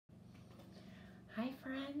Hi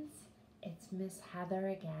friends, it's Miss Heather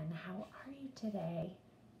again. How are you today?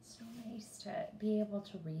 It's so nice to be able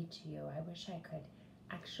to read to you. I wish I could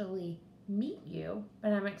actually meet you,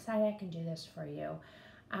 but I'm excited I can do this for you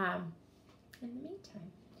in the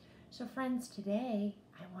meantime. So friends, today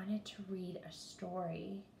I wanted to read a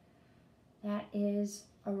story that is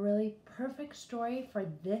a really perfect story for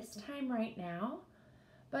this time right now,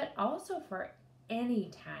 but also for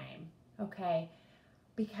any time, okay?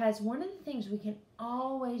 Because one of the things we can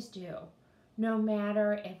always do, no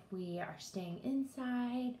matter if we are staying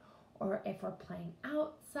inside or if we're playing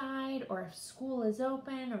outside or if school is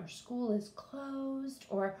open or school is closed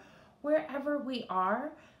or wherever we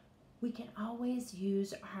are, we can always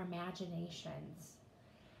use our imaginations.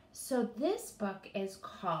 So this book is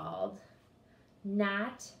called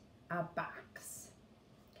Not a Box,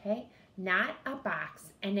 okay? Not a Box,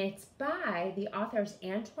 and it's by the author's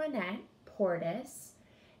Antoinette Portis,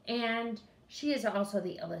 and she is also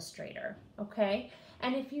the illustrator, okay?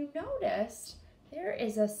 And if you noticed, there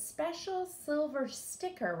is a special silver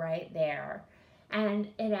sticker right there, and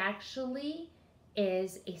it actually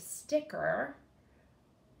is a sticker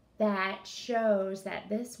that shows that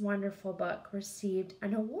this wonderful book received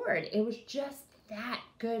an award. It was just that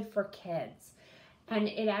good for kids. And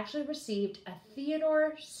it actually received a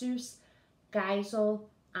Theodore Seuss Geisel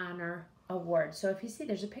Honor Award. So if you see,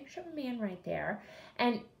 there's a picture of a man right there.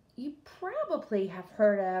 And you probably have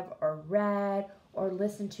heard of or read or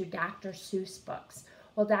listened to Dr. Seuss books.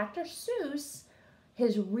 Well, Dr. Seuss,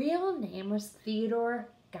 his real name was Theodore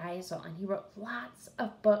Geisel, and he wrote lots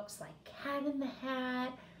of books like Cat in the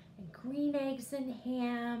Hat and Green Eggs and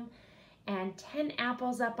Ham and 10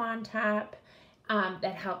 Apples Up on Top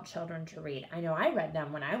that helped children to read. I know I read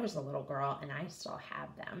them when I was a little girl, and I still have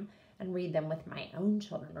them and read them with my own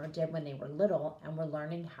children, or did when they were little and were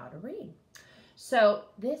learning how to read. So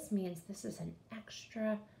this means this is an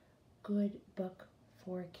extra good book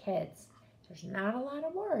for kids. There's not a lot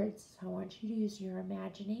of words, so I want you to use your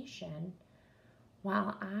imagination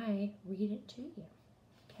while I read it to you.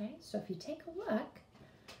 Okay, so if you take a look,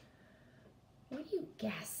 what do you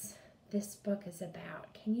guess this book is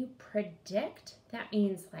about? Can you predict? That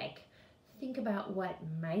means like think about what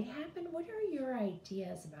might happen. What are your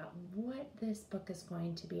ideas about what this book is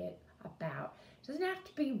going to be about? It doesn't have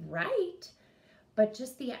to be right, but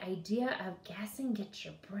just the idea of guessing gets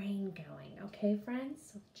your brain going. Okay,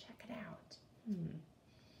 friends? So check it out.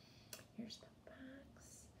 Here's the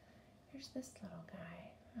box. Here's this little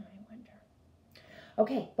guy. I wonder.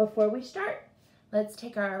 Okay, before we start, let's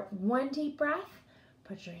take our one deep breath.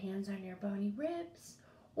 Put your hands on your bony ribs.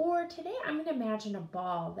 Or today I'm going to imagine a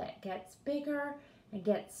ball that gets bigger and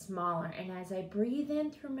gets smaller. And as I breathe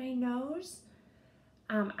in through my nose,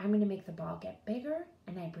 I'm going to make the ball get bigger.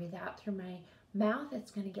 And I breathe out through my mouth,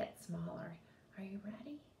 it's going to get smaller. Are you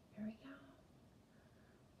ready? Here we go.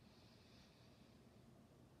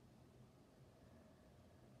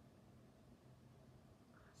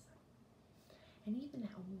 Awesome. And even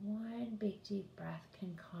that one big deep breath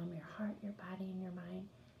can calm your heart, your body, and your mind,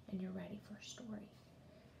 and you're ready for a story.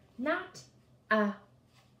 Not a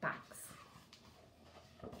box.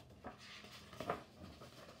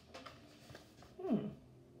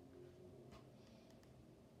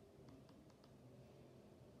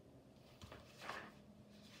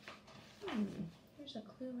 There's a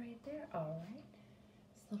clue right there. All right.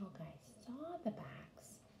 This little guy saw the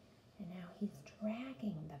box, and now he's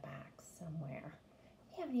dragging the box somewhere.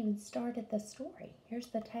 We haven't even started the story. Here's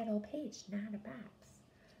the title page, Not a Box.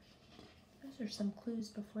 Those are some clues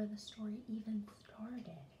before the story even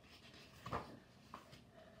started.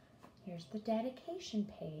 Here's the dedication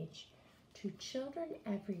page to children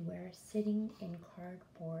everywhere sitting in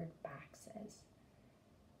cardboard boxes.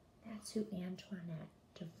 That's who Antoinette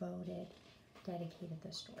dedicated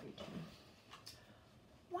the story to.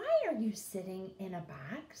 Why are you sitting in a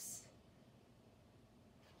box?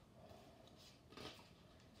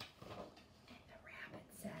 And the rabbit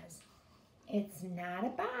says, it's not a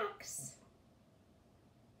box.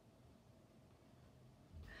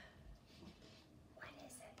 What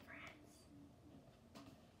is it, friends?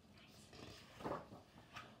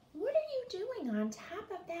 What are you doing on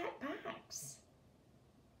top of that box?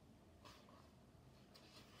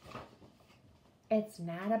 It's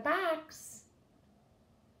not a box.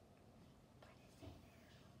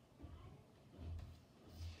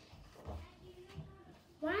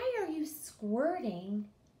 Why are you squirting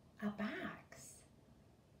a box?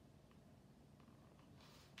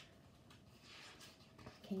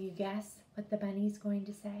 Can you guess what the bunny's going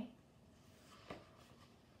to say?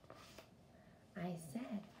 I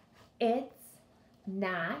said, it's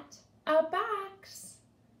not a box.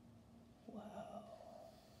 Whoa.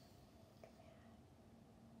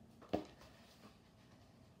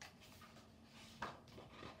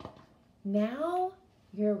 Now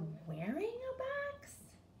you're wearing a box?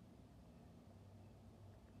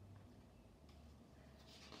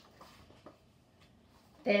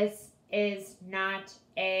 This is not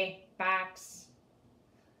a box.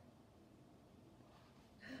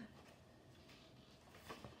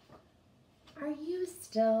 Are you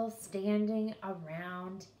still standing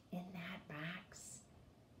around in that box?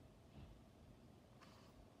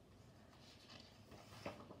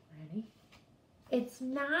 Ready? It's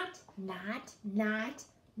not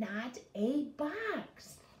a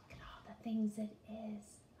box. Look at all the things it is.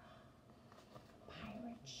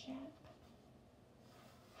 Pirate ship,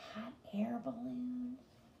 hot air balloon,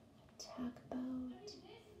 tugboat,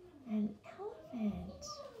 an elephant.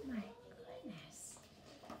 Oh my goodness.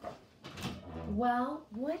 Well,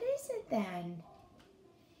 what is it then?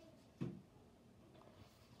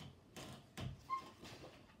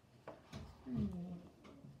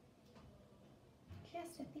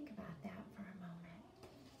 Just to think about that for a moment.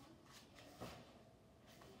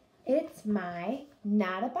 It's my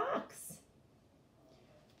not a box.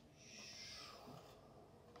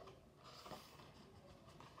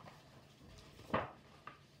 And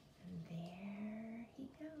there he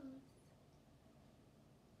goes.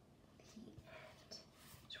 The end.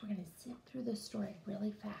 So we're going to zip through the story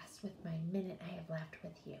really fast with my minute I have left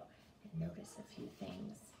with you and notice a few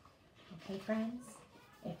things. Okay, friends?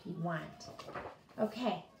 If you want.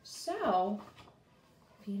 Okay, so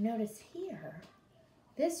if you notice here,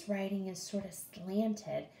 this writing is sort of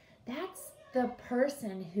slanted. That's the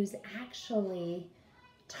person who's actually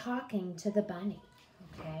talking to the bunny,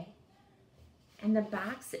 okay? And the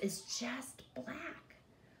box is just black.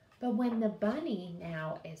 But when the bunny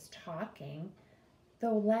now is talking,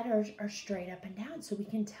 the letters are straight up and down, so we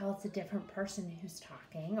can tell it's a different person who's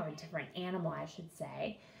talking, or a different animal, I should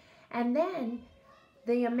say. And then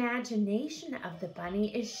the imagination of the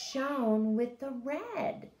bunny is shown with the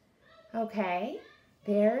red. Okay,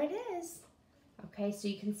 there it is. Okay, so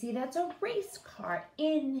you can see that's a race car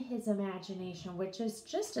in his imagination, which is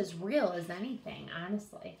just as real as anything,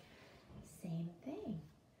 honestly. Same thing.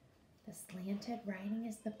 The slanted writing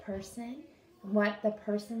is the person. What the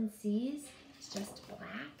person sees is just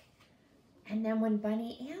black. And then when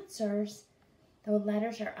Bunny answers, the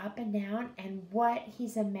letters are up and down, and what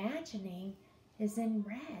he's imagining is in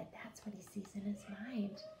red. That's what he sees in his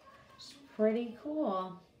mind. It's pretty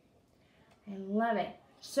cool. I love it.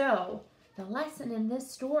 So the lesson in this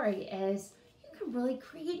story is you can really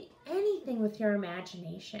create anything with your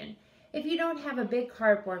imagination. If you don't have a big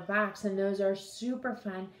cardboard box, and those are super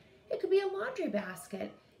fun, it could be a laundry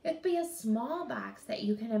basket. It could be a small box that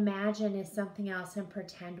you can imagine as something else and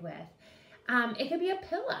pretend with. It could be a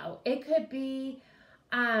pillow. It could be,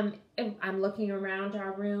 I'm looking around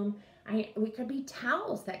our room, we could be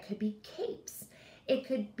towels that could be capes. It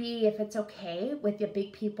could be, if it's okay with the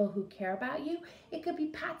big people who care about you, it could be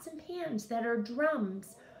pots and pans that are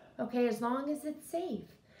drums, okay, as long as it's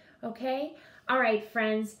safe, okay? All right,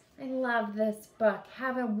 friends, I love this book.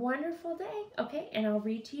 Have a wonderful day, okay? And I'll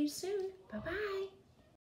read to you soon. Bye-bye.